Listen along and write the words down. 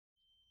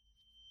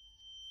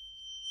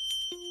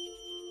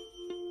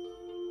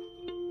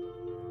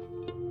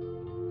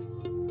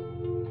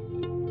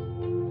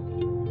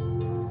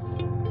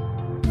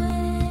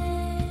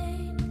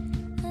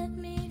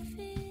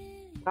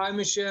Hi,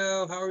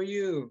 Michelle. How are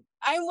you?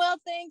 I'm well,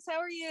 thanks. How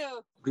are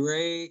you?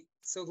 Great.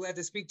 So glad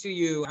to speak to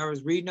you. I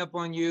was reading up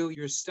on you.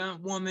 You're a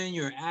stunt woman,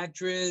 you're an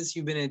actress,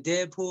 you've been in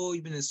Deadpool,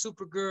 you've been in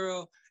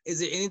Supergirl. Is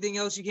there anything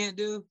else you can't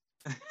do?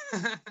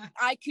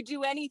 I could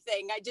do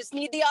anything. I just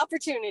need the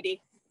opportunity.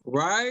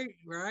 Right,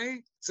 right.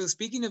 So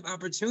speaking of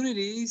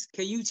opportunities,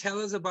 can you tell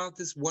us about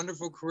this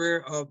wonderful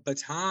career of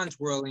baton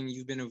twirling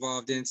you've been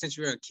involved in since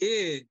you were a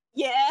kid?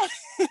 Yeah,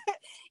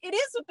 it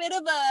is a bit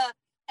of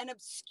an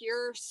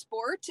obscure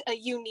sport, a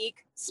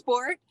unique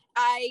sport.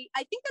 I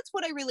think that's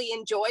what I really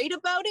enjoyed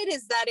about it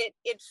is that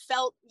it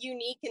felt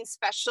unique and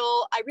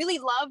special. I really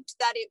loved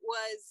that it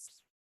was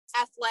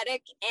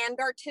athletic and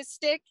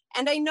artistic.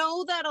 And I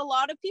know that a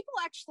lot of people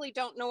actually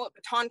don't know what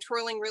baton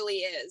twirling really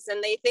is.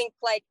 And they think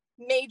like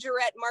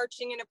majorette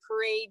marching in a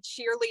parade,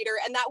 cheerleader.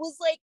 And that was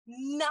like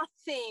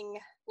nothing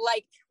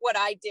like what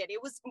I did.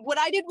 What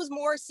I did was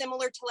more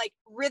similar to like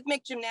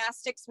rhythmic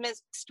gymnastics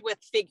mixed with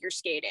figure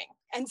skating.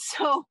 And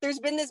so there's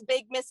been this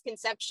big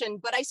misconception,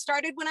 but I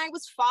started when I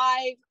was 5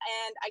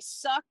 and I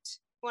sucked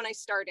when I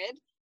started.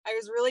 I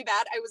was really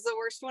bad. I was the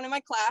worst one in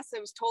my class. I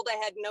was told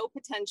I had no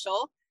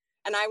potential.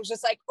 And I was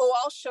just like, oh,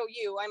 I'll show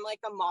you. I'm like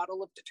a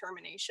model of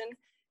determination.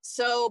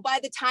 So by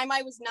the time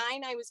I was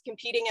 9, I was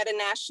competing at a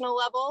national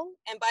level.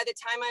 And by the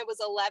time I was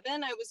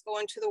 11, I was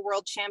going to the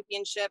world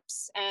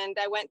championships. And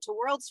I went to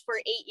worlds for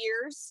 8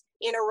 years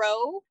in a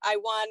row. I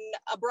won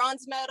a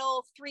bronze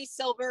medal, 3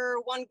 silver,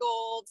 1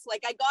 gold.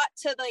 Like I got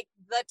to like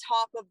the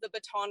top of the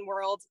baton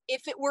world.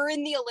 If it were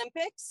in the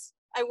Olympics,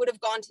 I would have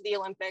gone to the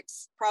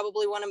Olympics,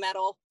 probably won a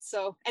medal.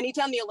 So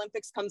anytime the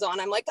Olympics comes on,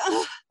 I'm like,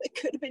 oh, it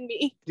could have been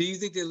me. Do you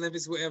think the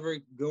Olympics will ever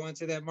go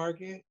into that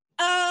market?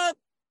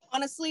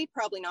 Honestly,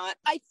 probably not.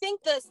 I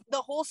think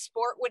the whole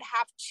sport would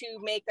have to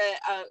make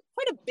a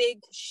quite a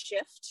big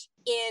shift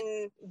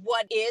in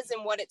what is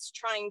and what it's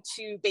trying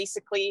to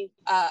basically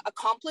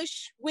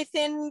accomplish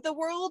within the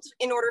world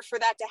in order for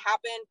that to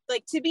happen.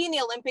 Like to be in the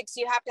Olympics,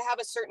 you have to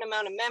have a certain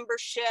amount of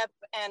membership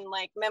and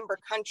like member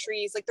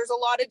countries. Like there's a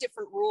lot of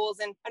different rules.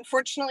 And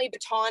unfortunately,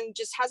 baton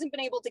just hasn't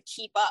been able to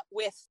keep up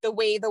with the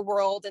way the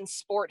world and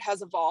sport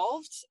has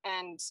evolved.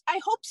 And I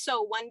hope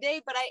so one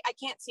day, but I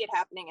can't see it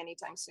happening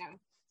anytime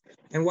soon.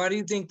 And why do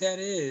you think that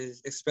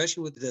is,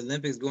 especially with the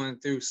Olympics going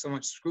through so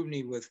much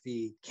scrutiny with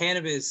the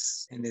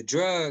cannabis and the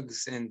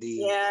drugs and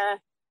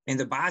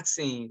the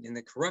boxing and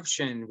the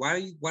corruption? Why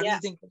do you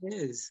think that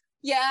is?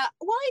 Yeah,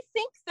 well, I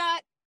think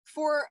that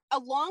for a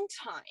long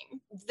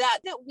time that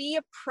we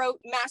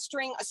approach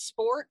mastering a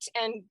sport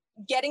and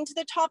getting to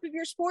the top of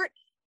your sport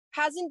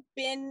hasn't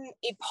been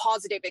a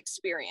positive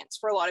experience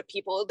for a lot of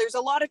people. There's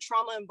a lot of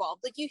trauma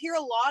involved. Like you hear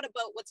a lot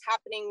about what's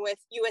happening with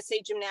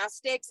USA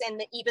gymnastics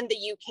and even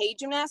the UK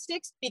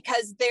gymnastics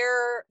because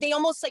they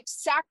almost like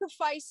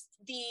sacrifice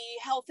the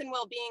health and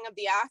well-being of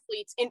the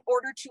athletes in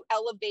order to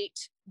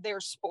elevate their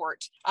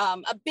sport.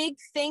 A big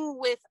thing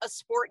with a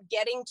sport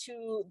getting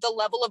to the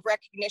level of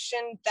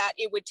recognition that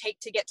it would take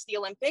to get to the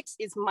Olympics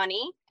is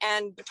money.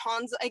 And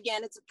batons,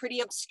 again, it's a pretty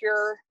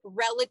obscure,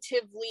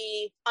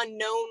 relatively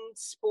unknown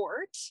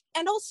sport.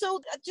 And also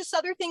just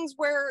other things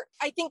where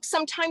I think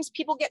sometimes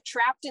people get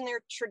trapped in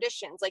their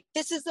traditions. Like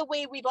this is the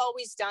way we've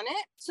always done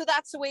it. So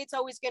that's the way it's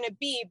always going to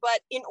be.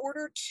 But in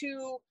order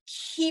to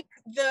keep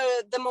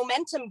the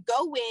momentum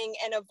going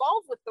and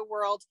evolve with the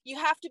world, you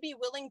have to be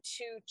willing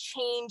to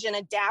change and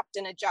adapt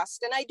and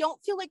adjust. And I don't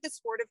feel like the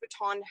sport of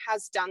baton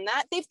has done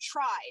that. They've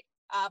tried,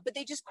 but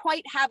they just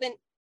haven't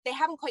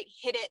quite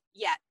hit it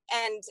yet.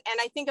 And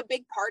I think a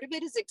big part of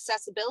it is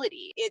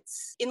accessibility.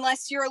 It's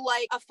unless you're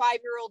like a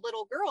 5-year-old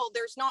little girl,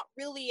 there's not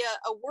really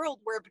a world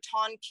where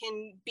baton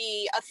can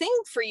be a thing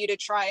for you to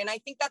try. And I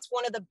think that's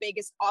one of the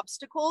biggest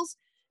obstacles.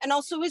 And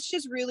also it's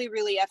just really,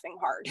 really effing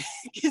hard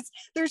because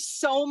there's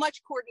so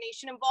much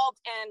coordination involved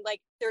and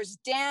like there's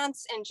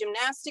dance and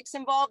gymnastics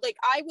involved. Like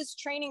I was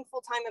training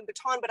full-time in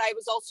baton, but I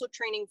was also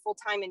training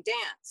full-time in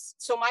dance.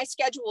 So my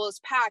schedule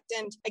is packed.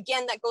 And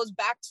again, that goes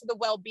back to the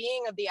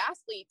well-being of the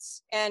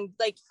athletes. And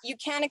like, you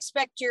can't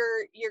expect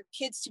your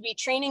kids to be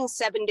training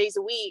 7 days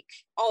a week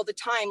all the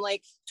time,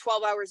 like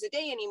 12 hours a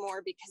day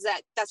anymore, because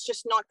that's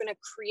just not going to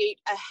create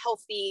a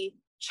healthy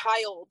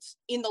child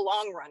in the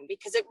long run,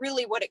 because it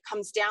really what it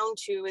comes down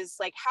to is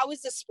like, how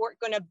is this sport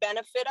going to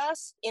benefit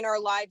us in our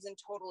lives in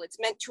total? It's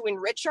meant to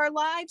enrich our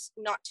lives,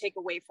 not take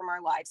away from our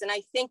lives. And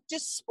I think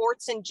just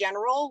sports in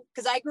general,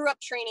 because I grew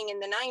up training in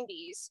the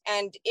 90s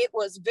and it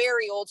was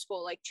very old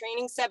school, like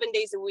training 7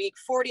 days a week,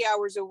 40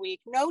 hours a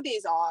week, no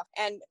days off,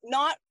 and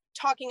not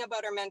talking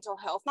about our mental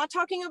health, not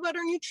talking about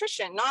our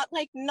nutrition, not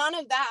like none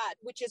of that,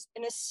 which is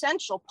an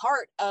essential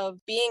part of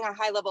being a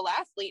high level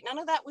athlete. None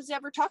of that was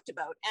ever talked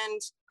about.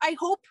 And I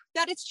hope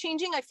that it's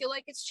changing. I feel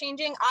like it's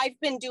changing. I've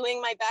been doing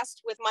my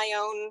best with my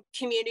own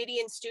community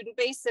and student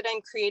base that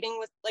I'm creating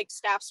with like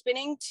staff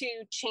spinning to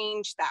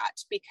change that,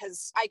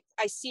 because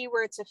I see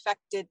where it's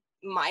affected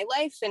my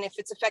life, and if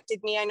it's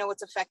affected me, I know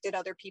it's affected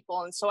other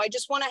people. And so I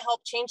just want to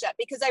help change that,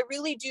 because I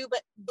really do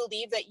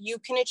believe that you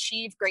can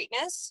achieve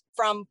greatness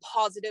from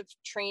positive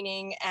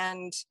training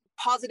and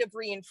positive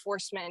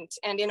reinforcement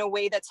and in a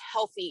way that's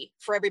healthy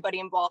for everybody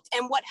involved.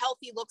 And what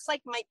healthy looks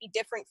like might be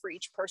different for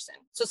each person.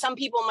 So some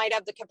people might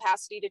have the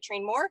capacity to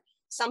train more,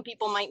 some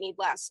people might need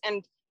less.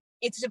 And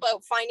it's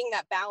about finding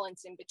that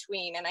balance in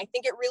between. And I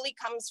think it really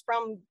comes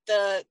from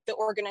the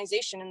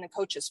organization and the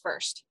coaches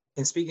first.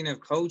 And speaking of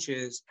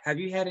coaches, have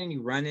you had any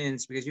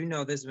run-ins? Because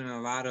there's been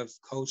a lot of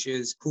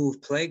coaches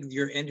who've plagued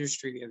your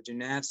industry of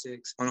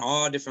gymnastics on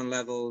all different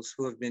levels,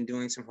 who have been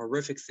doing some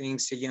horrific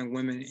things to young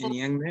women and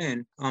young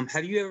men.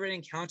 Have you ever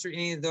encountered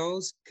any of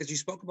those? Because you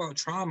spoke about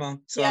trauma.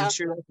 So yeah. I'm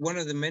sure that's one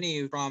of the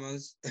many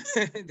traumas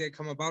that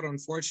come about,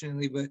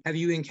 unfortunately. But have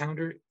you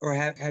encountered, or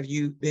have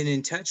you been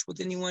in touch with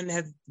anyone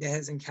that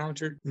has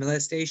encountered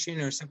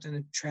molestation or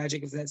something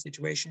tragic of that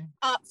situation?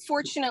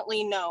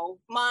 Fortunately, no.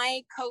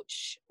 My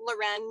coach,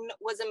 Loren,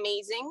 was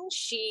amazing.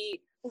 She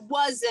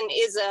was and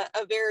is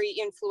a very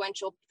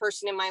influential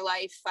person in my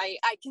life. I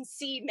can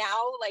see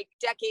now, like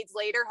decades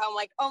later, how I'm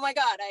like, oh my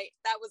God,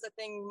 that was a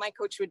thing my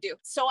coach would do.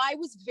 So I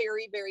was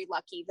very, very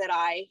lucky that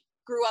I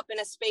grew up in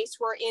a space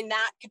where in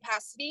that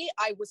capacity,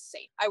 I was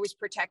safe. I was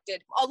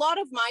protected. A lot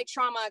of my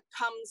trauma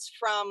comes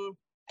from,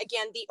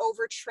 again, the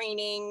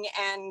overtraining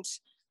and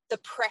the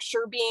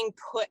pressure being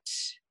put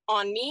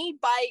on me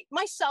by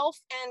myself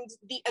and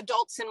the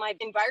adults in my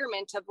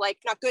environment of like,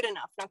 not good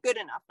enough, not good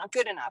enough, not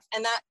good enough.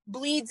 And that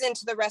bleeds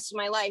into the rest of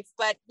my life.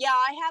 But yeah,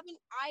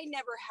 I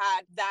never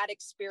had that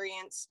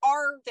experience.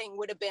 Our thing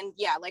would have been,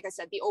 yeah, like I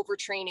said, the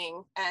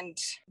overtraining and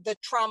the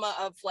trauma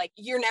of like,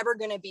 you're never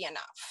going to be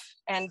enough.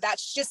 And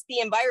that's just the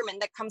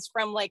environment that comes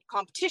from like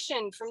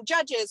competition, from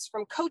judges,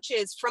 from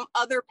coaches, from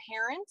other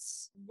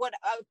parents.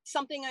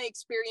 Something I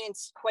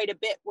experienced quite a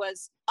bit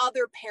was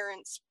other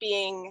parents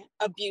being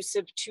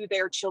abusive to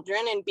their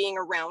children and being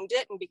around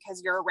it. And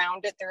because you're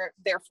around it, they're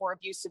therefore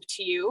abusive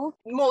to you,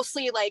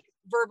 mostly like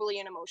verbally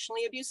and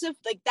emotionally abusive.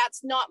 Like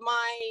that's not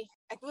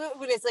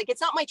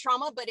it's not my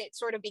trauma, but it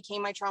sort of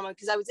became my trauma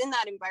because I was in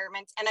that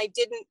environment and I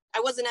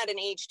wasn't at an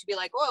age to be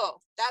like,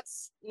 whoa,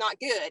 that's not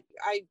good.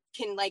 I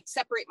can like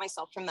separate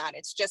myself from that.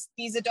 It's just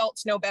these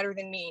adults know better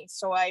than me,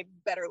 so I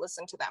better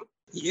listen to them.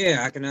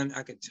 Yeah, I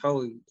could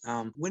totally.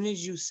 When did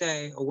you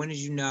say, or when did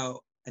you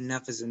know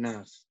enough is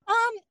enough?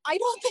 I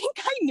don't think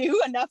I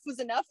knew enough was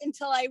enough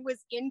until I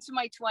was into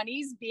my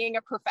 20s being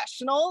a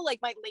professional, like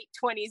my late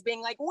 20s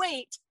being like,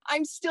 wait,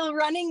 I'm still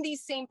running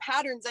these same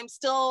patterns. I'm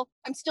still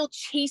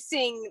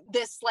chasing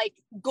this like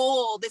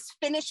goal, this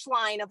finish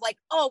line of like,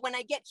 oh, when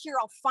I get here,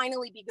 I'll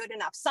finally be good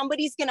enough.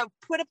 Somebody's going to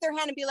put up their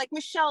hand and be like,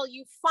 Michelle,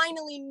 you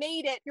finally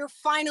made it. You're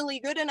finally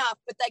good enough.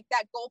 But like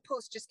that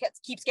goalpost just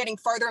keeps getting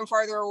farther and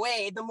farther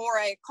away. The more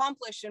I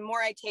accomplish and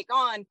more I take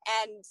on.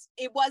 And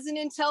it wasn't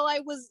until I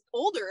was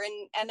older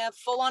and a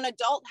full-on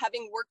adult,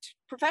 having worked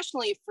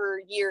professionally for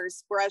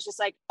years, where I was just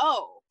like,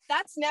 oh,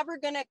 that's never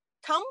going to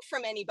come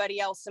from anybody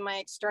else in my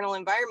external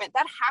environment.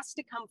 That has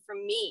to come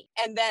from me.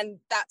 And then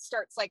that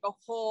starts like a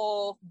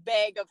whole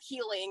bag of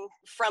healing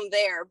from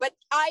there. But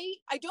I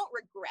don't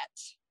regret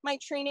my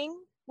training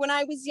when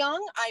I was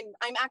young.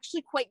 I'm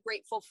actually quite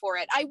grateful for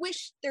it. I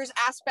wish there's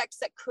aspects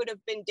that could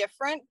have been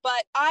different,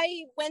 but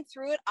I went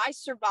through it. I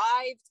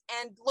survived,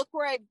 and look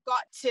where I've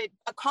got to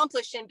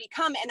accomplish and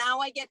become. And now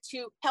I get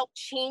to help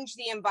change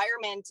the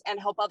environment and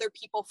help other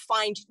people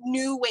find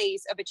new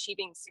ways of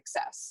achieving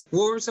success.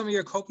 What were some of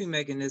your coping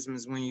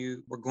mechanisms when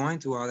you were going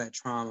through all that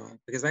trauma?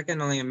 Because I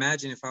can only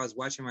imagine if I was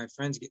watching my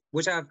friends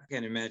which I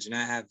can imagine,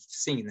 I have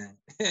seen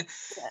that.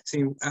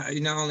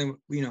 Not only,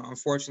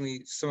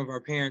 unfortunately, some of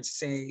our parents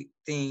say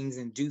things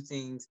and do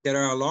things that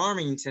are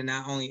alarming to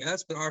not only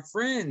us, but our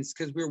friends,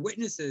 because we're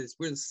witnesses.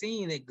 We're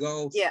seeing it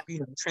go,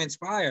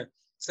 transpire.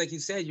 It's like you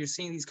said, you're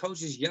seeing these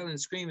coaches yelling and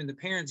screaming, the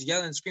parents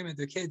yelling and screaming at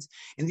their kids,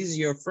 and these are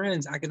your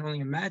friends. I can only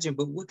imagine.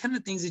 But what kind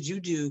of things did you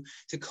do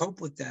to cope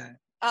with that?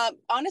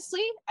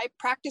 Honestly, I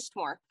practiced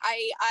more.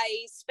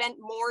 I spent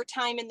more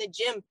time in the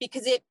gym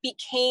because it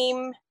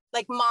became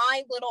like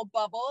my little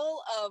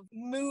bubble of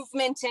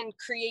movement and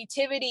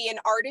creativity and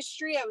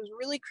artistry. I was a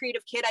really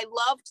creative kid. I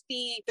loved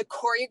the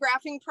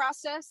choreographing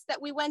process that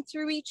we went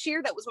through each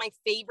year. That was my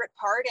favorite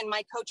part. And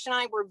my coach and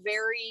I were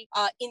very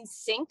in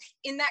sync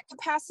in that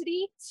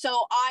capacity. So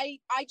I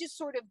just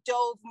sort of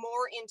dove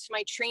more into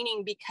my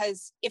training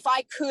because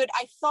I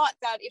thought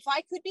that if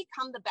I could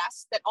become the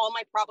best, that all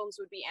my problems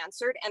would be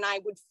answered and I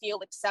would feel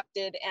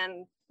accepted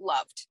and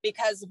loved.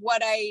 Because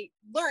what I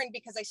learned,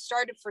 because I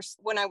started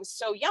when I was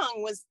so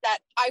young, was that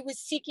I was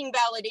seeking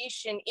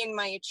validation in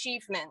my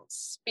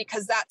achievements,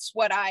 because that's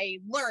what I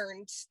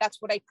learned, that's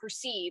what I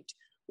perceived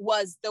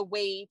was the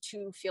way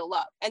to feel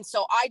love. And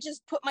so I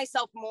just put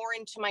myself more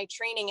into my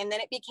training, and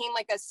then it became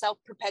like a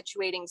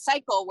self-perpetuating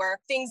cycle where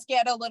things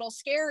get a little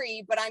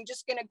scary, but I'm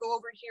just going to go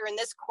over here in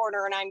this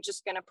corner and I'm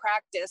just going to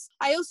practice.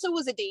 I also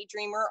was a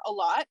daydreamer a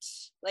lot.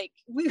 Like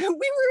we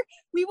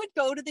would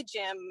go to the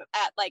gym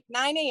at like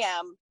 9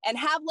 a.m. and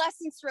have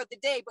lessons throughout the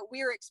day, but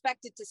we were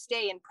expected to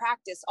stay and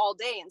practice all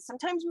day. And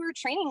sometimes we were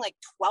training like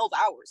 12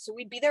 hours. So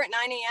we'd be there at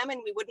 9 a.m.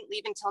 and we wouldn't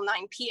leave until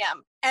 9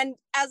 p.m. And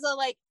as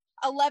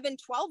 11,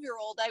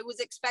 12-year-old, I was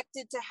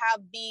expected to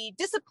have the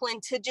discipline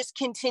to just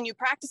continue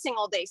practicing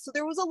all day. So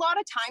there was a lot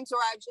of times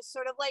where I was just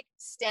sort of like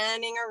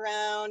standing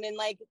around and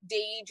like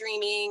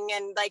daydreaming,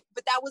 and like,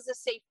 but that was a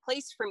safe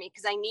place for me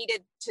because I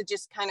needed to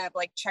just kind of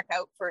like check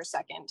out for a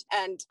second.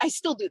 And I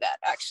still do that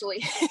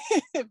actually.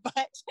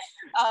 But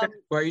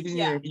well, you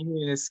need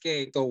an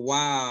escape. So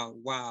wow.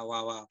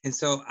 And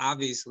so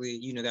obviously,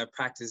 you know, that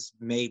practice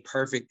made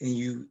perfect, and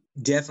you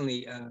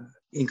definitely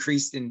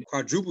increased and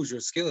quadrupled your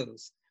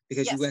skills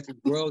because you got the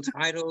world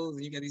titles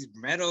and you got these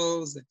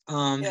medals.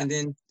 And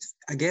then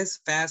I guess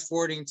fast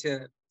forwarding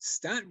to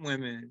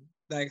Stuntwoman,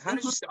 like how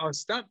did you, or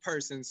stunt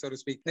person, so to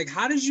speak, like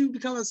how did you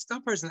become a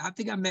stunt person? I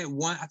think I met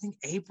one, I think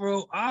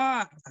April,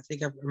 I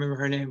think I remember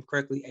her name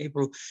correctly,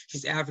 April.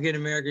 She's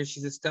African-American.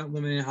 She's a stunt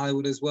woman in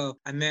Hollywood as well.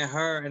 I met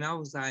her and I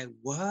was like,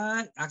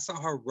 what? I saw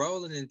her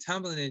rolling and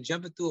tumbling and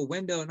jumping through a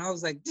window and I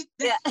was like,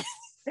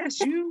 that's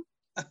you?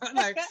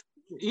 Like,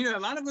 you know, a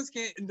lot of us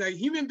can't, like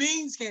human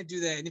beings can't do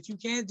that. And if you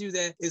can't do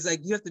that, it's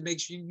like you have to make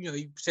sure, you know,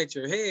 you protect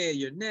your head,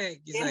 your neck.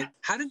 It's like,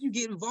 how did you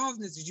get involved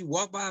in this? Did you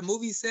walk by a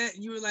movie set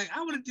and you were like,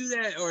 I want to do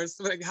that? Or it's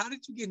like, how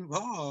did you get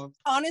involved?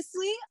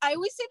 Honestly, I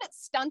always say that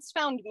stunts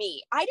found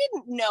me. I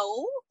didn't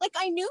know, like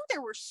I knew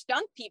there were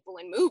stunt people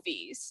in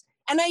movies.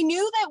 And I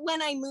knew that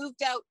when I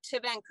moved out to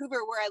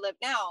Vancouver, where I live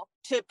now,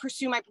 to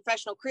pursue my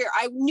professional career,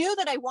 I knew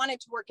that I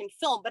wanted to work in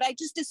film, but I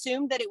just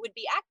assumed that it would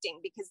be acting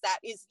because that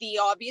is the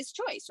obvious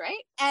choice,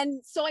 right?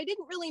 And so I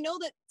didn't really know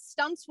that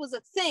stunts was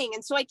a thing.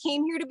 And so I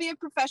came here to be a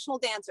professional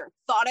dancer,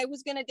 thought I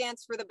was going to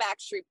dance for the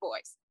Backstreet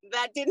Boys.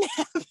 That didn't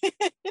happen.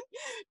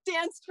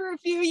 Danced for a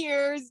few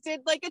years,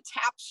 did like a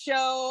tap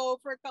show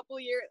for a couple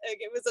of years. Like,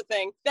 it was a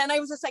thing. Then I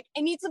was just like,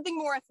 I need something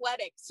more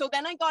athletic. So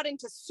then I got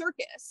into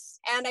circus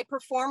and I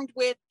performed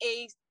with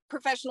a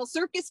professional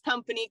circus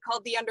company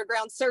called the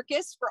Underground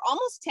Circus for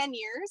almost 10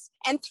 years.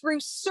 And through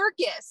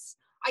circus,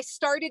 I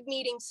started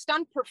meeting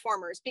stunt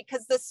performers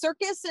because the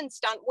circus and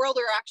stunt world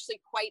are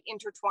actually quite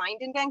intertwined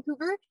in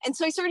Vancouver. And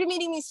so I started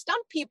meeting these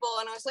stunt people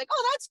and I was like,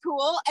 oh, that's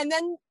cool. And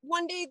then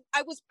one day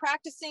I was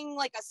practicing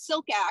like a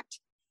silk act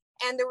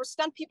and there were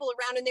stunt people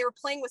around and they were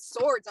playing with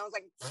swords. I was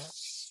like,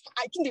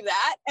 I can do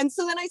that. And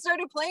so then I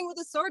started playing with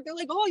a sword. They're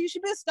like, oh, you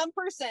should be a stunt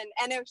person.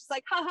 And it was just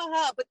like, ha, ha,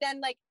 ha. But then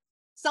like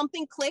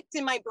something clicked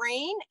in my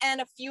brain.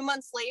 And a few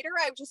months later,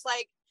 I was just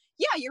like,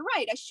 yeah, you're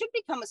right. I should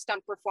become a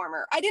stunt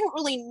performer. I didn't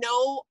really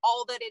know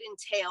all that it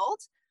entailed,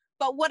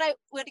 but what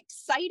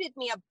excited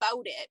me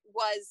about it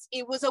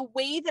was a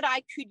way that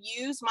I could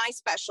use my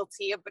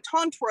specialty of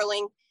baton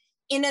twirling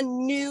in a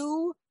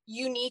new,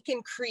 unique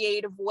and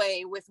creative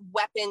way with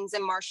weapons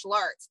and martial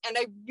arts. And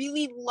I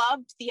really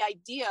loved the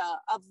idea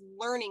of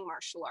learning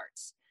martial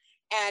arts.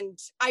 And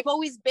I've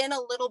always been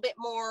a little bit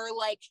more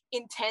like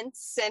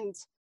intense, and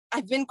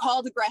I've been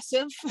called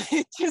aggressive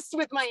just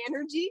with my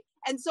energy.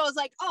 And so I was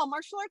like, oh,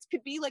 martial arts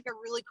could be like a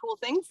really cool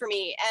thing for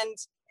me. And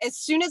as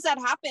soon as that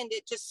happened,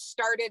 it just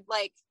started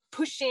like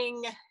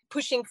pushing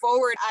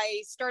forward.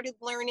 I started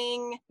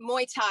learning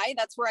Muay Thai.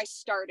 That's where I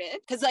started.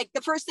 Because like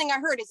the first thing I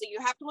heard is that you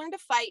have to learn to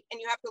fight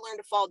and you have to learn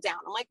to fall down.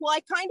 I'm like, well,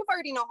 I kind of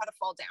already know how to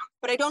fall down,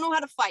 but I don't know how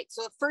to fight.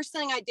 So the first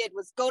thing I did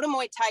was go to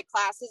Muay Thai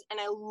classes and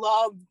I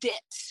loved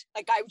it.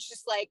 Like I was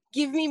just like,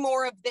 give me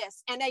more of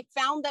this. And I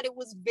found that it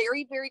was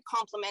very, very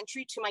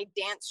complementary to my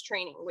dance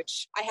training,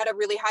 which I had a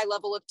really high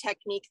level of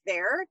technique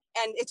there.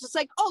 And it's just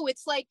like, oh,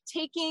 it's like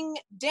taking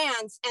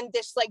dance and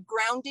just like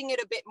grounding it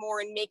a bit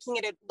more and making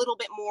it a little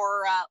bit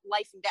more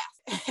life and death.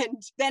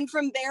 And then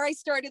from there, I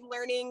started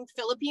learning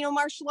Filipino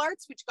martial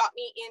arts, which got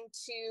me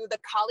into the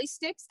Kali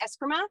sticks,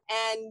 eskrima.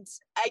 And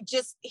I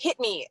just hit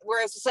me where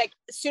I was just like,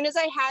 as soon as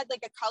I had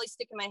like a Kali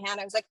stick in my hand,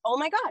 I was like, oh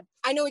my God,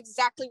 I know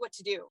exactly what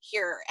to do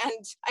here.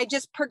 And I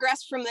just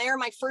progressed from there.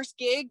 My first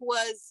gig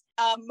was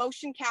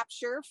motion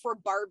capture for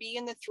Barbie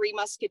and the Three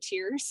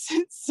Musketeers.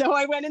 So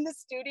I went in the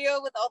studio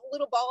with all the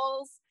little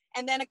balls.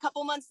 And then a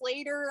couple months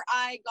later,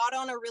 I got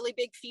on a really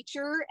big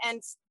feature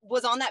and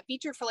was on that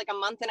feature for like a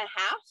month and a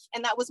half.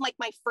 And that was like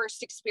my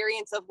first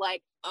experience of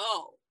like,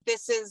 oh,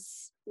 this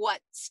is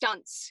what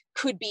stunts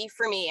could be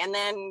for me. And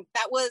then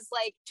that was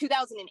like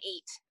 2008.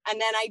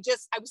 And then I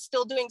was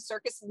still doing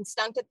circus and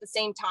stunt at the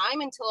same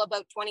time until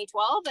about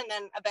 2012. And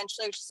then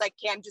eventually I was just like,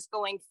 okay, I'm just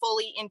going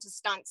fully into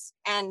stunts.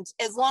 And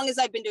as long as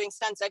I've been doing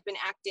stunts, I've been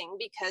acting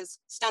because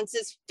stunts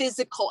is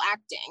physical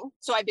acting.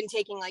 So I've been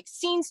taking like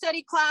scene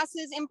study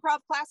classes, improv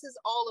classes,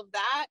 all of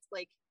that,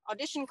 like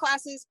audition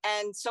classes.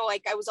 And so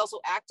like I was also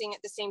acting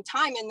at the same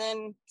time. And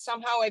then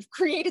somehow I've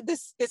created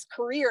this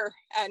career.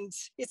 And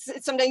it's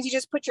sometimes you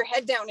just put your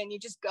head down and you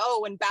just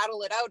go and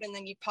battle it out. And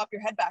then you pop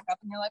your head back up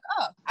and you're like,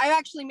 oh, I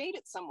actually made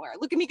it somewhere.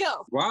 Look at me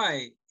go.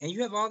 Right. And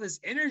you have all this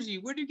energy.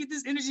 Where do you get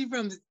this energy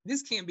from?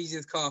 This can't be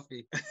just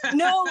coffee.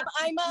 No,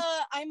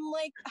 I'm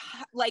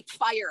like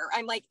fire.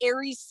 I'm like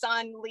Aries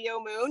sun, Leo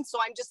moon. So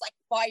I'm just like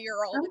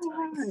fire all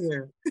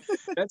the time.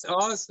 That's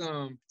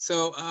awesome.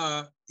 So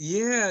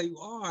yeah, you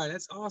are.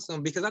 That's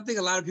awesome. Because I think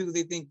a lot of people,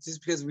 they think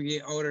just because we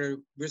get older,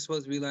 we're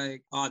supposed to be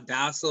like all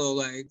docile,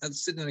 like I'm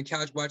sitting on the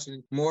couch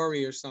watching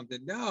Maury or something.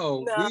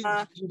 No,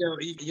 you know,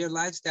 your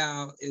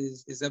lifestyle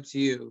is up to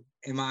you.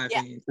 in my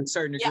opinion, to a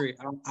certain degree,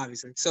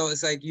 obviously. So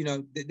it's like, you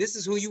know, this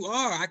is who you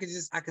are. I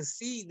can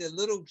see the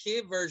little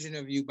kid version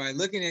of you by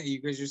looking at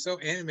you because you're so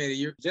animated.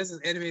 You're just as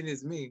animated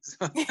as me. So,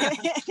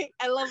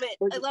 I love it.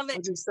 I love it.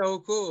 Which is so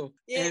cool.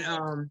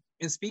 Yeah.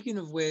 And speaking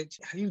of which,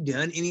 have you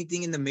done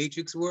anything in the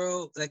Matrix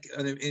world? Like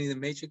any of the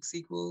Matrix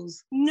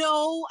sequels?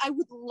 No, I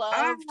would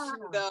love to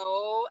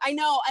though. I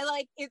know. I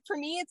like it. For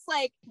me, it's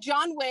like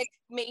John Wick,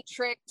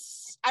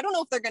 Matrix. I don't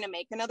know if they're going to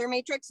make another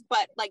Matrix,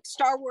 but like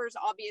Star Wars,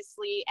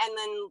 obviously. And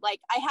then like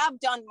I have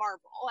done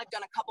Marvel. I've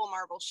done a couple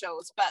Marvel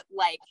shows, but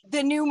like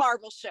the new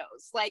Marvel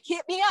shows, like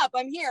hit me up.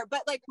 I'm here.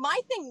 But like my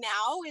thing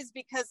now is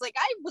because like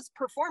I was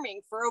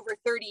performing for over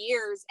 30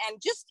 years.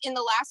 And just in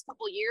the last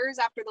couple years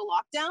after the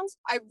lockdowns,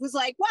 I was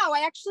like, wow,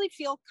 I actually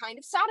feel kind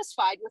of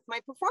satisfied with my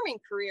performing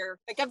career.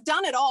 Like I've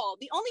done it all.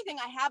 The only thing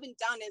I haven't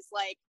done is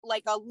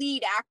like a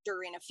lead actor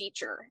in a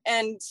feature.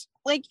 And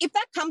like, if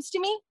that comes to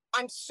me,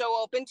 I'm so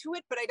open to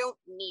it, but I don't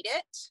need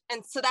it.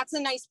 And so that's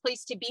a nice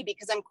place to be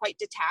because I'm quite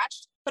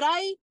detached. But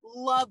I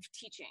love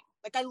teaching.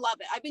 Like, I love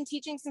it. I've been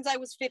teaching since I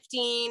was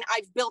 15.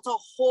 I've built a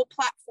whole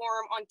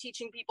platform on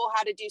teaching people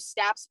how to do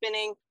staff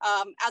spinning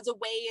as a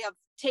way of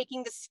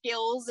taking the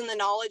skills and the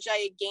knowledge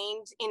I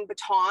gained in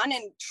baton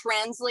and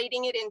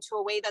translating it into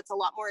a way that's a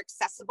lot more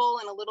accessible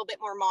and a little bit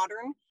more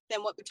modern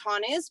than what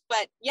baton is.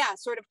 But yeah,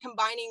 sort of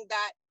combining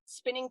that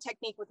spinning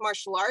technique with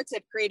martial arts.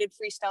 I've created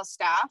freestyle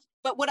staff.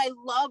 But what I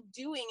love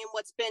doing and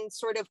what's been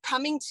sort of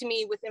coming to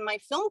me within my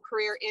film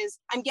career is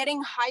I'm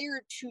getting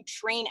hired to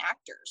train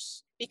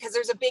actors because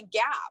there's a big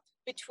gap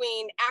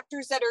between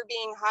actors that are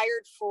being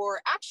hired for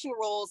action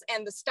roles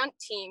and the stunt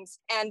teams.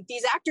 And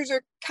these actors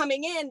are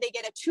coming in, they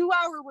get a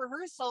 2-hour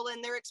rehearsal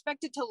and they're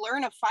expected to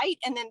learn a fight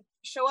and then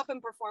show up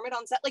and perform it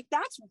on set. Like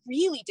that's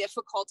really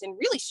difficult and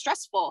really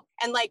stressful.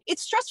 And like,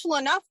 it's stressful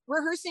enough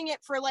rehearsing it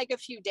for like a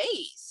few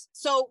days.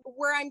 So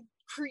where I'm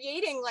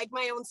creating like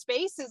my own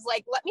space is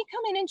like, let me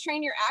come in and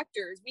train your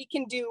actors. We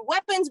can do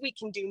weapons, we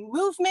can do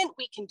movement,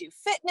 we can do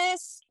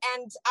fitness.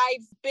 And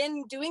I've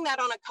been doing that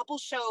on a couple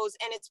shows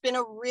and it's been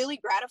a really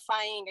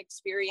gratifying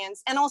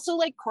experience. And also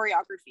like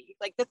choreography,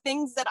 like the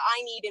things that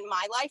I need in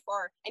my life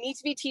are I need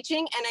to be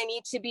teaching and I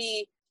need to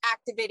be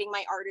activating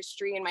my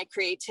artistry and my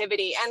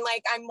creativity. And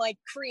like, I'm like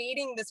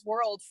creating this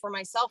world for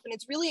myself. And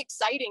it's really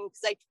exciting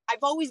because like,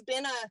 I've always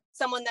been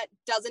someone that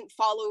doesn't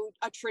follow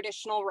a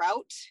traditional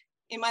route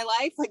in my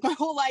life. Like my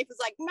whole life is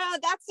like, nah,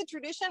 that's the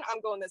tradition. I'm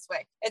going this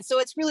way. And so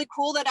it's really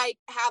cool that I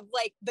have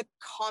like the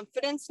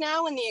confidence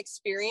now and the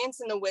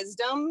experience and the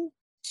wisdom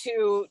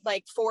to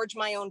like forge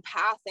my own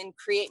path and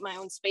create my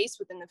own space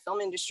within the film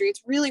industry.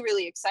 It's really,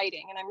 really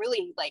exciting. And I'm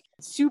really like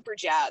super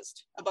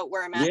jazzed about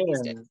where I'm at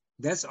these days.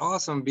 That's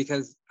awesome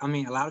because, I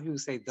mean, a lot of people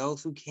say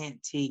those who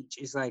can't teach,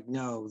 it's like,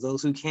 no,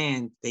 those who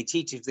can, they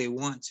teach if they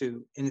want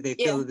to. And if they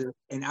feel that,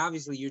 and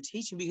obviously you're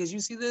teaching because you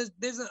see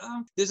there's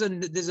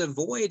a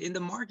void in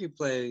the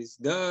marketplace.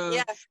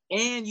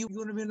 And you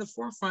want to be in the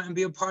forefront and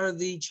be a part of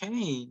the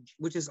change,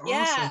 which is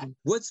awesome.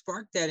 What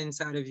sparked that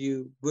inside of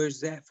you?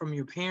 Was that from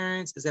your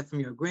parents? Is that from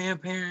your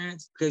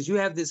grandparents? Because you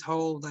have this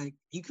whole, like,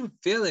 you can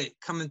feel it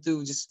coming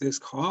through just this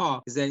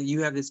call, is that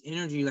you have this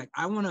energy, like,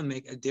 I want to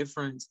make a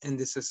difference in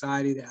this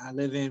society that I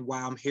live in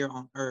while I'm here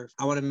on earth.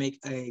 I want to make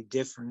a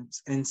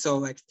difference. And so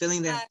like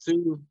feeling that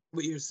through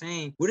what you're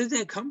saying, where did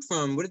that come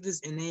from? What is this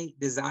innate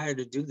desire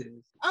to do this?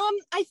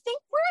 I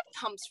think where it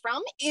comes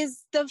from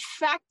is the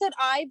fact that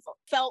I've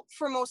felt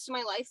for most of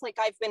my life like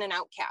I've been an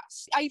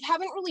outcast. I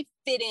haven't really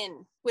fit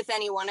in with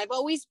anyone. I've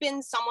always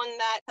been someone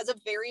that has a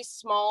very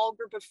small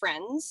group of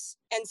friends.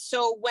 And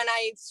so when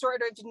I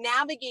sort of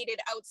navigated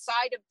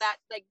outside of that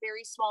like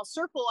very small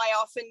circle, I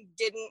often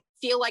didn't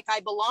feel like I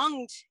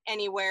belonged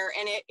anywhere.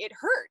 And it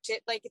hurt.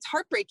 It's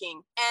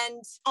heartbreaking.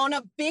 And on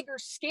a bigger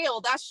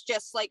scale, that's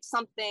just like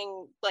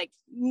something like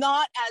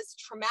not as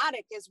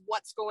traumatic as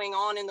what's going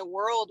on in the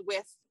world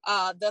with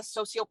the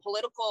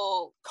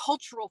socio-political,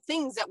 cultural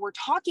things that we're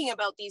talking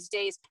about these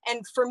days.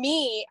 And for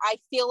me, I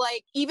feel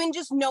like even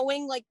just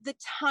knowing like the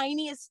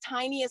tiniest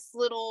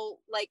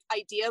little like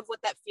idea of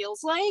what that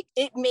feels like,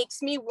 it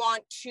makes me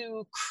want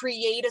to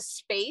create a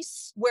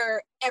space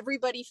where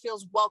everybody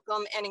feels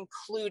welcome and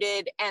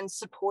included and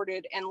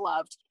supported and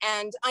loved.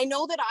 And I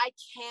know that I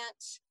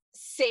can't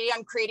say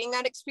I'm creating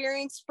that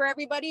experience for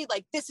everybody,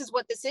 like this is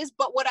what this is,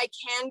 but what I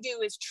can do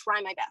is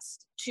try my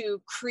best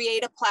to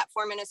create a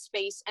platform and a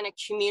space and a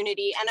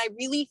community. And I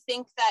really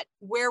think that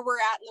where we're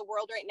at in the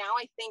world right now,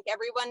 I think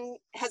everyone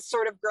has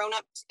sort of grown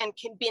up and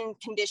been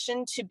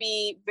conditioned to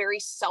be very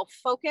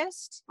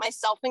self-focused,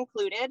 myself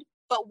included.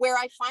 But where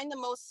I find the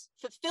most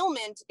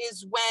fulfillment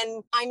is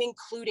when I'm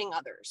including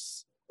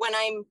others, when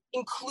I'm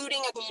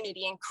including a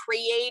community and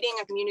creating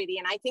a community.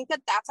 And I think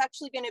that that's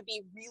actually going to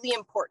be really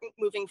important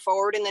moving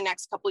forward in the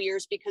next couple of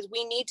years, because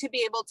we need to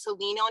be able to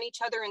lean on each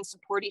other and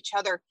support each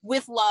other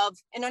with love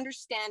and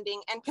understanding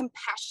and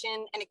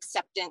compassion and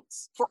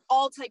acceptance for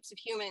all types of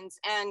humans.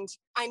 And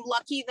I'm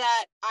lucky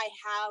that I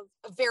have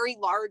a very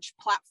large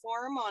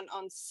platform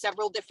on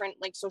several different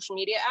like social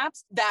media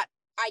apps that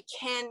I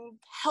can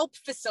help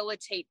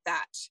facilitate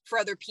that for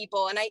other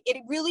people. And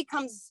it really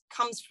comes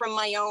from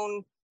my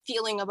own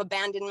feeling of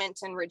abandonment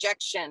and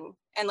rejection.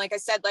 And like I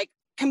said, like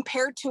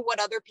compared to what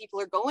other people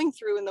are going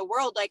through in the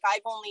world, like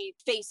I've only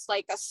faced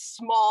like a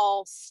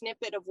small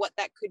snippet of what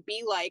that could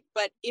be like.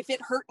 But if it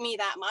hurt me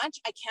that much,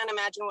 I can't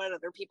imagine what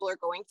other people are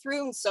going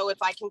through. And so if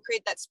I can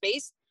create that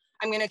space,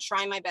 I'm going to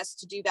try my best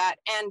to do that.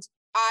 And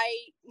I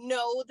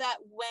know that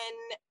when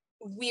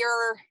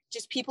we're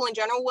just people in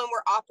general, when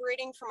we're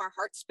operating from our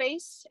heart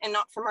space and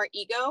not from our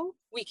ego,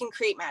 we can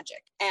create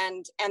magic.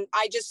 And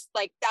I just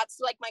like, that's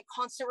like my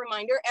constant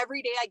reminder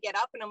every day I get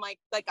up, and I'm like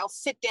I'll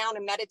sit down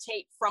and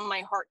meditate from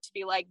my heart to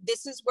be like,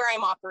 this is where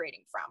I'm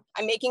operating from.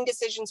 I'm making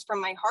decisions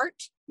from my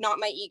heart, not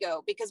my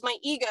ego, because my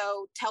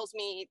ego tells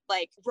me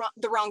like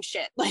the wrong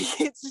shit. Like,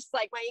 it's just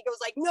like, my ego's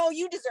like, no,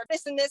 you deserve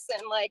this and this,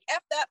 and like,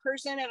 F that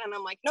person. And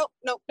I'm like, nope,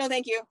 no,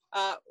 thank you.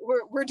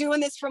 We're doing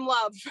this from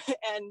love.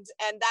 and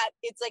that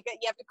it's like,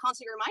 you have to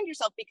constantly remind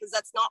yourself, because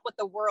that's not what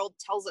the world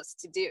tells us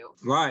to do.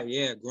 Right.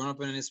 Yeah. Growing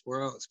up in this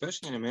world,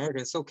 especially in America,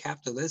 it's so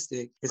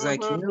capitalistic. It's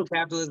like,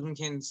 capitalism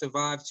can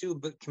survive too,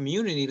 but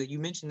community, like you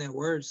mentioned that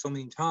word so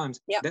many times.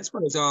 Yep. That's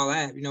where it's all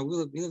at. We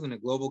live in a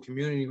global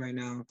community right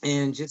now.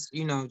 And just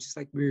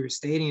like we were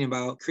stating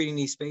about creating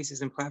these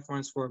spaces and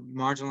platforms for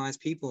marginalized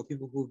people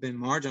who've been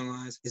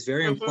marginalized is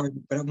very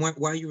important. But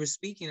while you were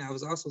speaking, I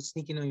was also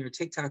sneaking on your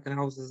TikTok, and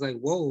I was just like,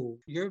 whoa,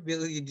 your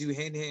ability to do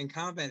hand-to-hand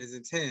combat is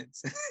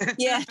intense.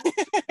 Yeah.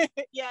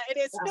 Yeah, it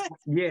is.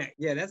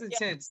 Yeah, that's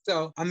intense.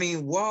 So, I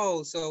mean,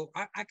 whoa. So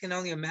I can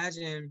only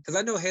imagine, because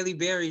I know Halle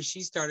Berry,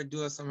 she started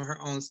doing some of her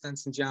own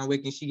stunts in John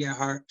Wick, and she got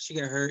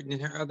hurt. And in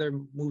her other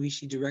movie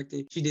she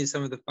directed, she did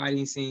some of the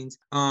fighting scenes.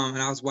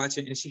 And I was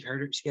watching, and she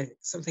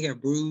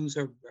got bruised,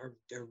 her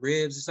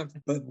ribs or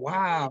something. But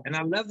wow. And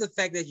I love the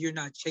fact that you're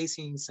not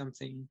chasing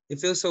something. It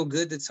feels so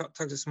good to talk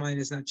to somebody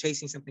that's not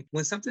chasing something.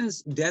 When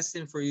something's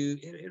destined for you,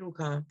 it'll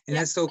come. And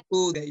that's so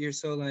cool that you're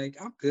so like,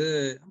 I'm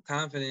good, I'm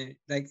confident.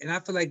 Like, and I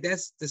feel like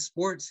that's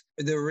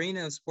the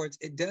arena of sports.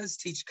 It does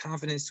teach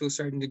confidence to a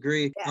certain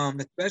degree,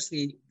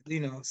 especially,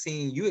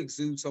 seeing you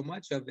exude so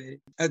much of it.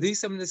 Are these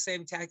some of the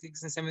same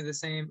tactics and some of the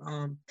same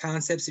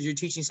concepts that you're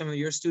teaching some of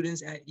your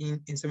students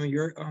in some of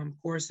your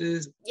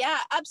courses? Yeah,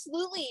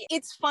 absolutely.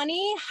 It's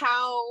funny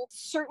how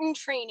certain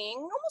training,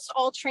 almost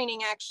all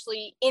training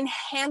actually,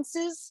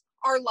 enhances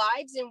our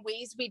lives in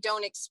ways we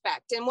don't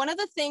expect. And one of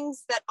the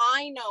things that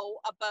I know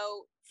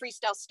about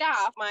Freestyle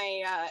Staff,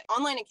 my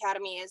online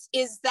academy,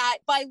 is that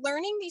by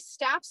learning these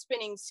staff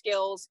spinning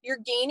skills, you're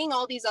gaining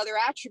all these other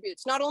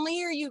attributes. Not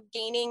only are you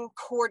gaining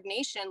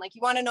coordination, like, you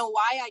want to know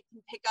why I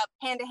can pick up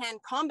hand-to-hand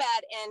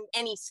combat and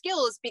any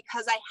skills,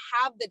 because I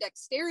have the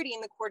dexterity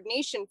and the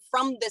coordination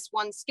from this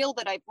one skill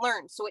that I've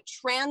learned. So it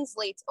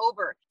translates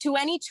over to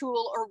any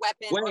tool or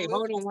weapon. Wait,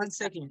 hold on one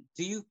second.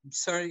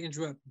 Sorry to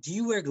interrupt. Do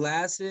you wear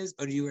glasses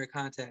or do you wear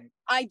contact?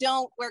 I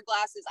don't wear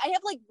glasses. I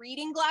have like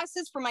reading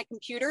glasses for my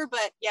computer,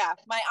 but yeah,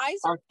 my eyes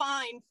are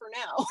fine for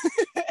now.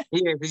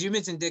 Yeah, because you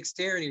mentioned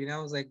dexterity, and I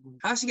was like,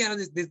 how she got all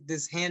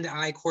this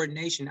hand-to-eye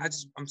coordination?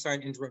 I'm sorry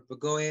to interrupt,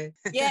 but go ahead.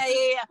 Yeah.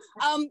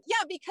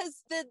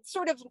 Because the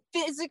sort of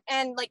physics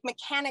and like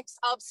mechanics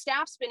of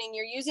staff spinning,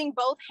 you're using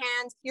both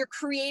hands, you're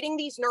creating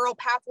these neural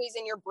pathways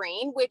in your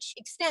brain, which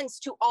extends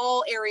to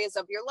all areas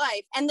of your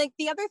life. And like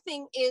the other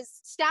thing is,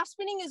 staff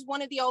spinning is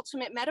one of the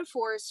ultimate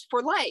metaphors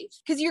for life,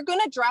 because you're going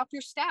to drop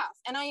your staff.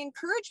 And I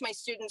encourage my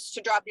students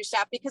to drop your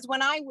staff, because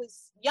when I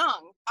was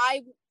young,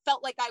 I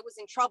felt like I was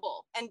in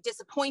trouble and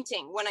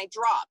disappointing when I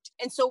dropped.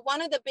 And so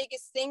one of the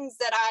biggest things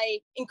that I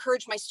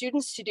encourage my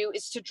students to do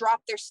is to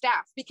drop their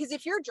staff, because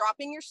if you're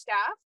dropping your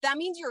staff, that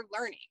means you're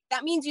learning.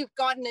 That means you've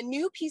gotten a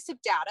new piece of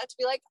data to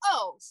be like,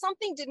 oh,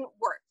 something didn't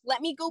work.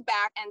 Let me go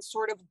back and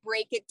sort of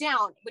break it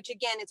down, which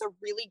again is a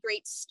really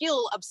great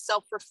skill of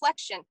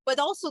self-reflection. But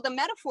also the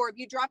metaphor of,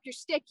 you drop your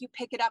stick, you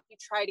pick it up, you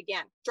try it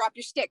again. Drop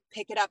your stick,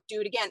 pick it up,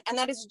 do it again. And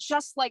that is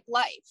just like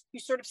life.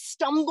 You sort of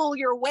stumble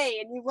your way,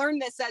 and you learn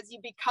this as you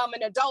become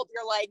an adult.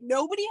 You're like,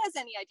 nobody has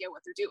any idea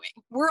what they're doing.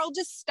 We're all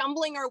just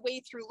stumbling our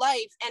way through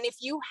life. And if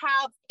you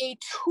have a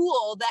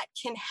tool that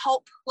can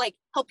help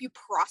you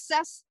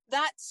process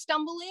that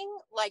stumbling,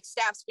 like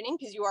staff spinning,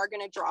 because you are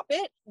going to drop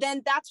it,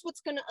 then that's what's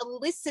going to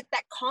elicit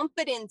that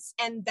confidence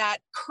and that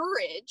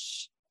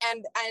courage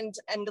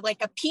and like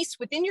a peace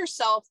within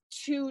yourself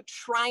to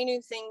try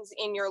new things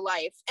in your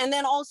life. And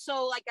then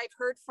also, like, I've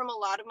heard from a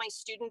lot of my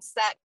students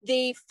that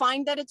they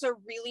find that it's a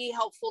really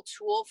helpful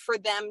tool for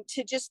them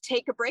to just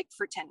take a break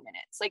for 10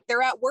 minutes. Like,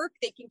 they're at work,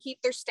 they can keep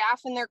their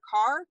staff in their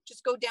car,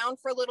 just go down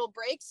for a little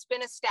break,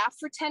 spin a staff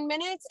for 10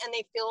 minutes, and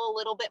they feel a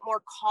little bit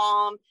more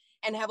calm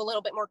and have a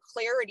little bit more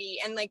clarity.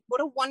 And like,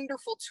 what a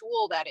wonderful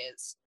tool that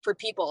is for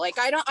people. Like,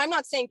 I'm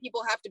not saying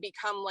people have to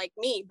become like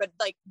me, but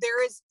like,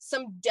 there is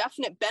some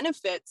definite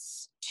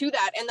benefits to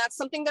that. And that's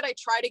something that I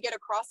try to get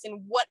across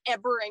in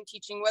whatever I'm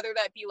teaching, whether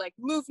that be like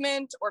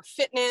movement or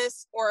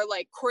fitness or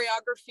like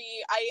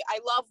choreography. I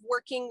love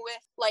working with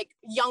like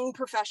young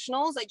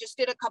professionals. I just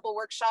did a couple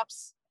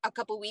workshops a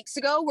couple weeks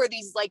ago where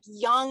these like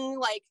young,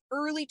 like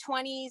early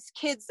 20s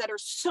kids that are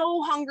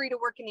so hungry to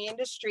work in the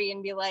industry,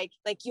 and be like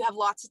you have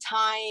lots of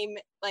time,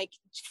 like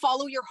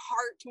follow your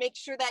heart, make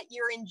sure that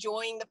you're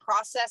enjoying the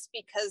process,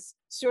 because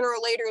sooner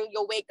or later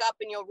you'll wake up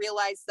and you'll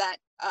realize that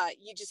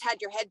you just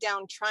had your head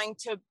down trying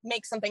to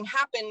make something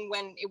happen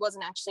when it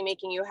wasn't actually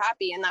making you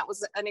happy. And that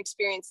was an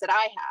experience that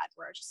I had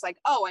where I was just like,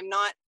 oh, I'm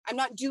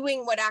not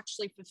doing what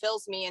actually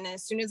fulfills me. And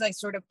as soon as I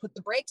sort of put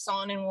the brakes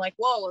on and like,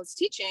 whoa, it's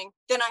teaching,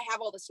 then I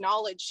have all this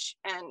knowledge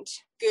and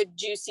good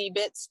juicy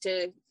bits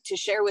to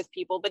share with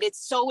people. But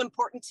it's so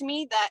important to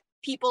me that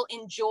people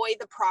enjoy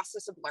the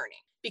process of learning.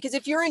 Because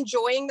if you're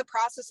enjoying the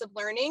process of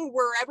learning,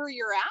 wherever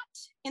you're at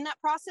in that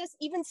process,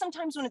 even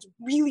sometimes when it's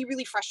really,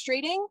 really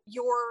frustrating,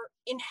 you're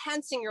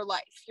enhancing your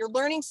life. You're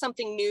learning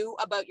something new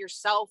about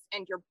yourself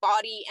and your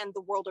body and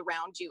the world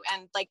around you.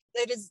 And like,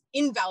 it is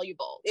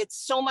invaluable. It's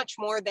so much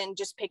more than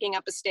just picking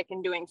up a stick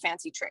and doing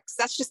fancy tricks.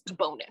 That's just the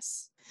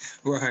bonus.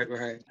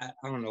 Right. I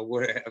don't know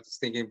what I was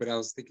thinking, but I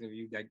was thinking of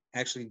you like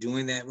actually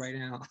doing that right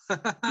now.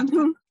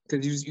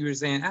 Because you were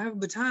saying, I have a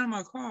baton in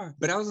my car.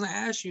 But I was going to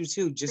ask you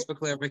too, just for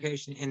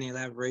clarification and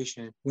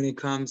elaboration, when it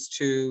comes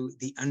to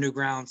the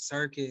underground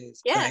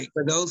circus. Yeah. Like,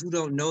 for those who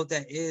don't know what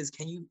that is,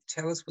 can you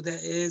tell us what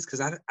that is?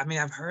 Because I mean,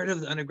 I've heard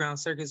of the underground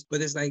circus, but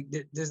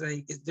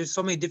there's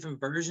so many different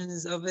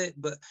versions of it.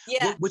 But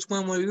yeah. Which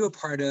one were you a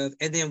part of?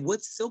 And then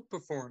what's Silk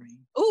performing?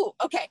 Oh,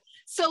 okay.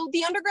 So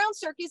the Underground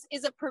Circus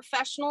is a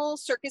professional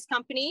circus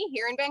company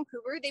here in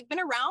Vancouver. They've been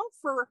around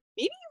for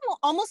maybe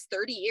almost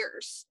 30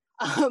 years.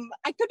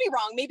 I could be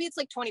wrong. Maybe it's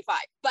like 25,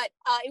 but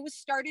it was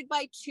started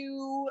by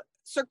two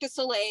Cirque du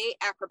Soleil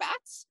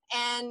acrobats.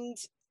 And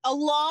a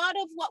lot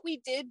of what we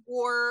did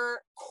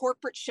were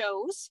corporate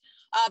shows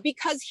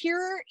because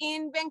here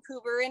in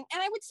Vancouver, and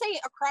I would say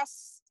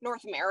across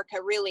North America,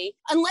 really,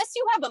 unless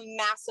you have a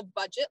massive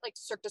budget like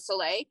Cirque du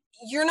Soleil,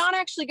 you're not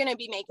actually going to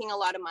be making a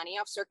lot of money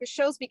off circus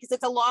shows because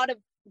it's a lot of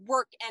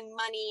work and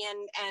money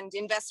and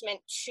investment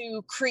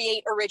to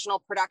create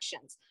original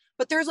productions.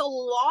 But there's a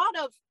lot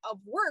of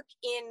work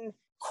in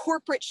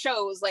corporate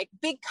shows, like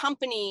big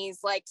companies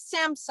like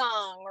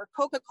Samsung or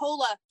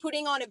Coca-Cola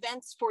putting on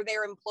events for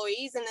their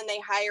employees, and then they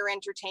hire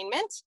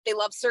entertainment. They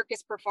love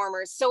circus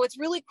performers. So it's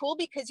really cool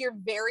because you're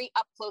very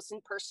up close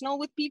and personal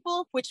with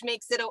people, which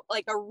makes it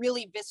a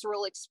really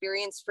visceral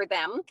experience for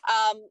them.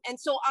 And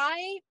so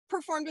I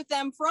performed with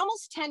them for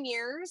almost 10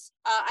 years.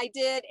 I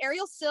did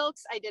aerial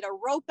silks. I did a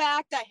rope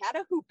act. I had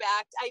a hoop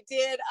act. I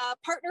did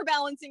partner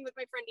balancing with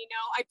my friend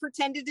Eno. I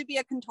pretended to be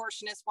a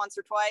contortionist once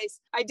or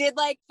twice. I did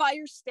like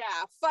fire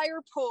staff,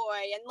 fire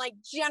poi, and like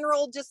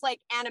general just like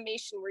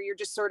animation where you're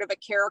just sort of a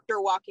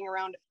character walking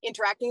around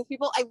interacting with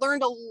people. I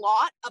learned a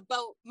lot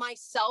about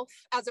myself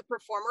as a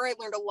performer. I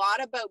learned a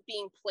lot about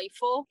being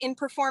playful in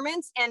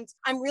performance. And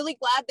I'm really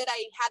glad that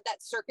I had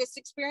that circus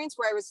experience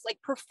where I was like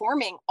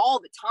performing all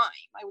the time.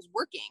 I was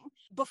working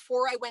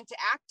before I went to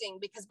acting,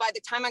 because by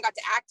the time I got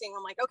to acting,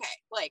 I'm like, okay,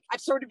 like I've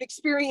sort of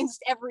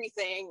experienced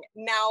everything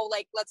now,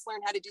 like let's learn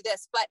how to do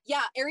this. But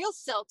yeah, aerial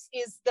silks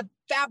is the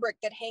fabric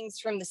that hangs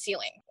from the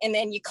ceiling, and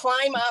then you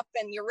climb up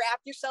and you wrap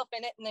yourself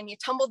in it and then you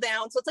tumble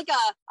down. So it's like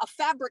a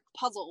fabric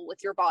puzzle with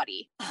your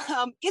body.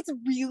 It's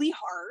really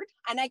hard,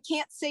 and I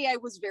can't say I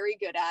was very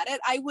good at it.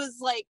 I was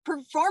like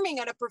performing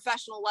at a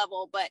professional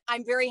level, but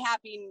I'm very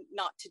happy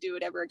not to do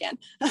it ever again.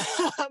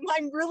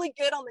 I'm really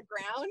good on the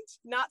ground,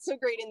 not so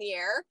great in the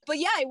air. But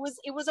yeah, it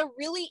was a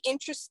really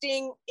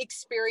interesting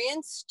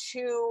experience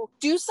to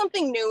do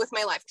something new with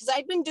my life, because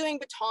I'd been doing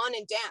baton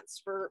and dance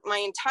for my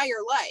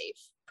entire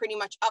life, pretty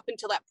much up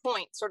until that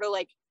point, sort of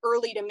like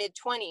early to mid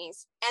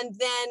 20s, and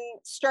then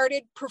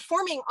started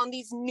performing on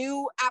these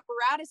new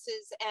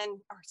apparatuses and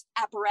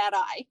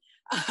apparati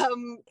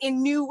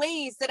in new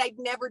ways that I'd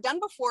never done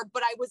before,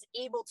 but I was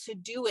able to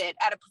do it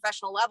at a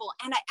professional level.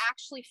 And I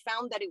actually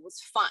found that it was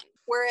fun.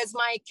 Whereas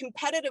my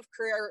competitive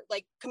career,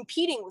 like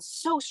competing, was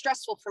so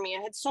stressful for me.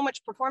 I had so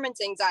much performance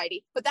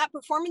anxiety, but that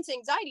performance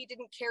anxiety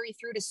didn't carry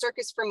through to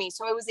circus for me.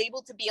 So I was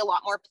able to be a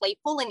lot more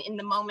playful and in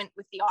the moment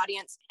with the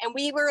audience. And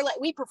we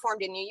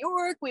performed in New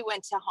York, we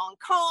went to Hong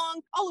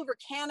Kong, all over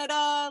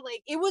Canada.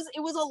 Like it was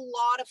a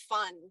lot of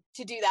fun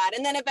to do that.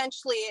 And then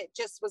eventually it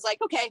just was like,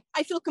 okay,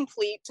 I feel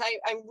complete.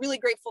 I'm really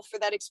grateful for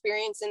that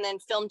experience. And then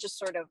film just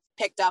sort of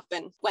picked up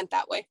and went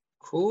that way.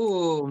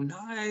 Cool.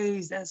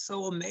 Nice. That's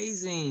so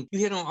amazing. You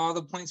hit on all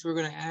the points we are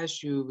going to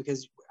ask you,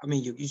 because I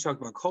mean, you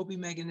talked about coping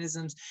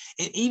mechanisms,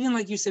 and even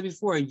like you said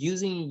before,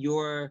 using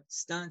your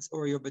stunts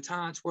or your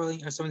baton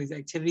twirling or some of these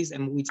activities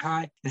and Muay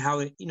Thai, and how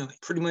it,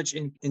 pretty much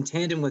in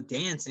tandem with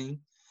dancing.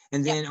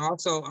 And then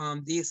also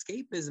the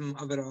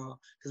escapism of it all.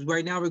 Because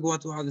right now we're going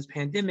through all this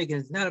pandemic, and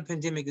it's not a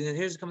pandemic. And then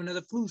here's coming another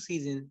flu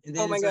season. And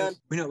then God.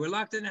 Like, we're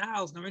locked in the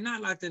house. No, we're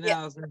not locked in the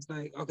house. And it's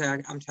like, okay,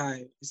 I'm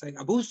tired. It's like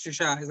a booster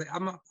shot. It's like,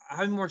 how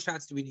many more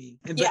shots do we need?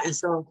 And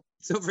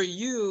so for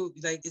you,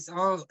 like it's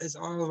all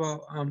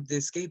about the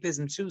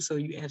escapism too. So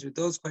you answered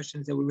those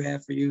questions that we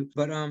had for you.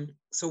 But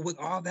so with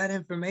all that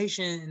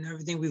information and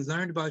everything we've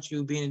learned about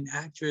you being an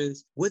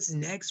actress, what's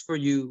next for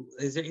you?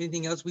 Is there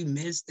anything else we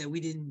missed that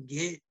we didn't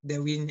get,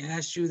 that we didn't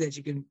ask you, that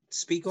you can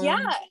speak on?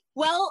 Yeah.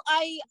 Well,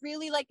 I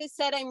really, like I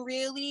said, I'm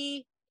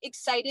really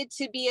excited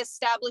to be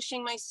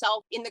establishing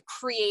myself in the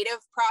creative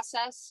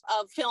process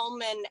of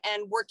film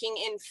and working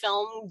in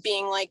film,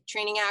 being like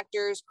training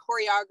actors,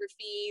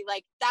 choreography.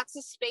 Like that's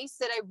a space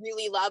that I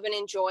really love and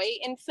enjoy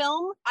in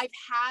film. I've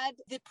had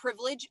the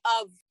privilege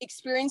of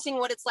experiencing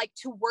what it's like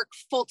to work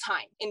full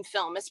time in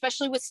film,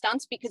 especially with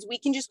stunts, because we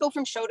can just go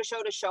from show to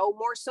show to show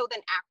more so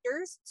than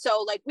actors.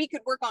 So like we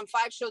could work on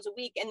 5 shows a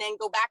week and then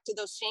go back to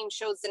those same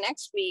shows the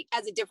next week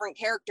as a different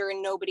character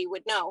and nobody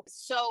would know.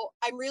 So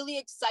I'm really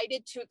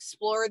excited to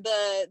explore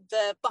the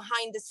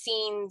behind the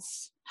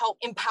scenes, how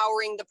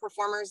empowering the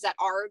performers that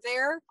are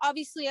there.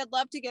 Obviously, I'd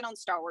love to get on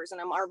Star Wars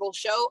and a Marvel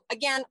show.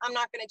 Again, I'm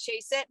not going to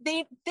chase it.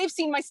 They've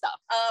seen my stuff.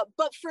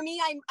 But for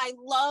me, I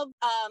love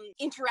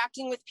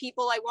interacting with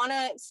people. I want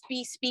to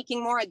be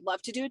speaking more. I'd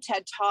love to do a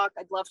TED Talk.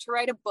 I'd love to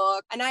write a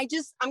book. And I'm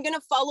going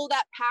to follow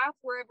that path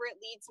wherever it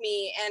leads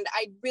me. And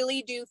I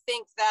really do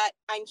think that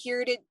I'm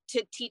here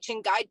to teach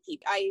and guide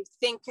people. I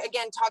think,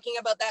 again, talking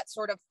about that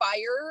sort of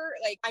fire,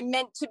 like I'm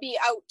meant to be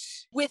out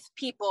with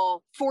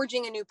people,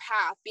 forging a new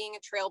path, being a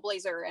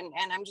trailblazer.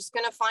 And I'm just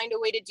going to find a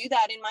way to do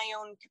that in my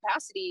own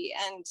capacity.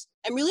 And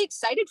I'm really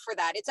excited for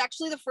that. It's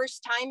actually the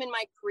first time in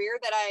my career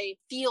that I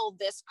feel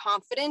this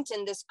confident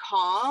and this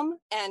calm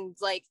and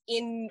like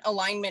in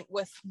alignment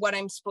with what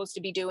I'm supposed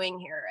to be doing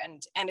here.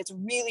 And it's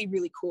really,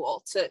 really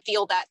cool to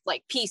feel that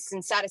like peace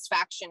and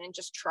satisfaction and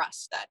just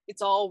trust that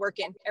it's all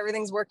working.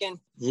 Everything's working.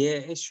 Yeah,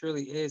 it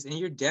surely is. And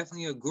you're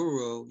definitely a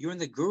guru. You're in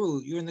the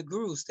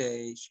guru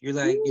stage. You're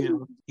like, you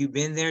know, you've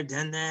been there,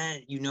 done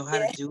that, you know how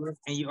to do it.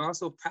 And you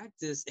also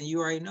practice, and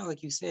you already know,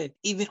 like you said,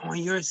 even on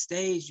your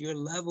stage, your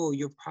level,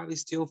 you're probably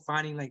still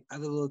finding like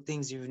other little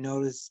things you've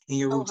noticed in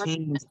your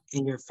routines,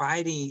 in your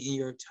fighting, in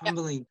your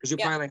tumbling. Because you're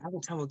probably like, I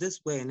can tumble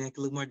this way and then it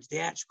can look more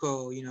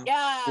theatrical, you know.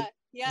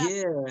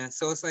 Yeah.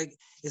 So it's like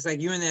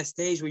you're in that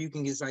stage where you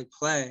can just like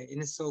play,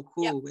 and it's so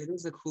cool. It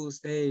is a cool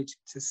stage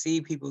to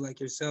see people like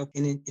yourself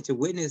and to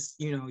witness,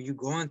 you know, you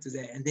going through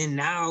that. And then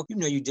now, you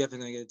know, you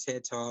definitely gonna get a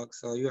TED Talk.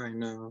 So you already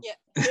know.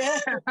 Yeah.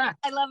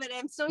 I love it.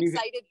 I'm so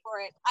excited for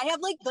it. I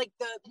have like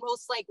the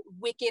most like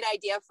wicked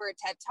idea for a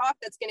TED Talk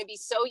that's gonna be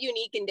so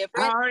unique and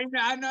different.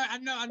 I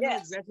know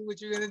exactly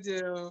what you're gonna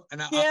do.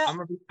 And I'm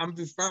gonna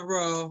be front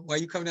row while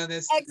you come down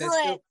that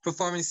silk,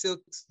 performing silk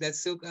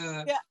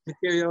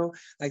material,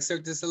 like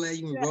Cirque du Soleil,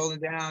 you can rolling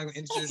down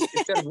and just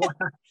instead of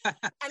walking.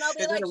 And I'll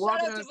be like,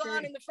 shout out to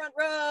Vaughn in the front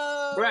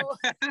row. Right.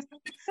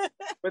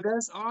 But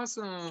that's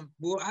awesome.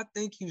 Well, I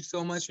thank you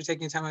so much for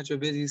taking time out your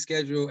busy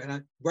schedule.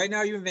 And right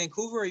now, you're in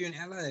Vancouver or are you in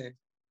LA?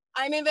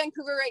 I'm in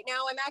Vancouver right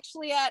now. I'm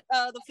actually at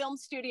the film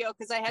studio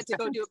because I had to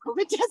go do a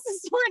COVID test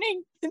this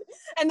morning,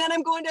 and then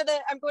I'm going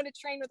to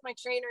train with my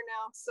trainer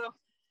now. So.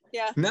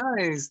 Yeah.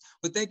 Nice.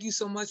 Well, thank you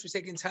so much for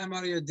taking time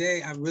out of your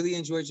day. I really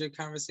enjoyed your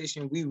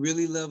conversation. We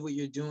really love what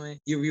you're doing.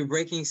 You're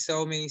breaking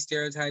so many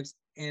stereotypes.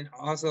 And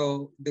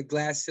also the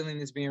glass ceiling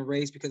is being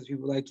raised because of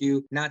people like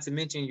you, not to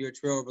mention you're a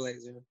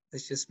trailblazer.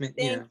 It's just meant,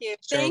 Thank you.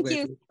 Thank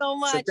you so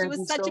much. It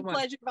was such a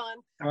pleasure, Vaughn.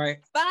 All right.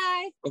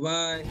 Bye.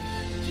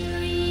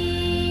 Bye-bye.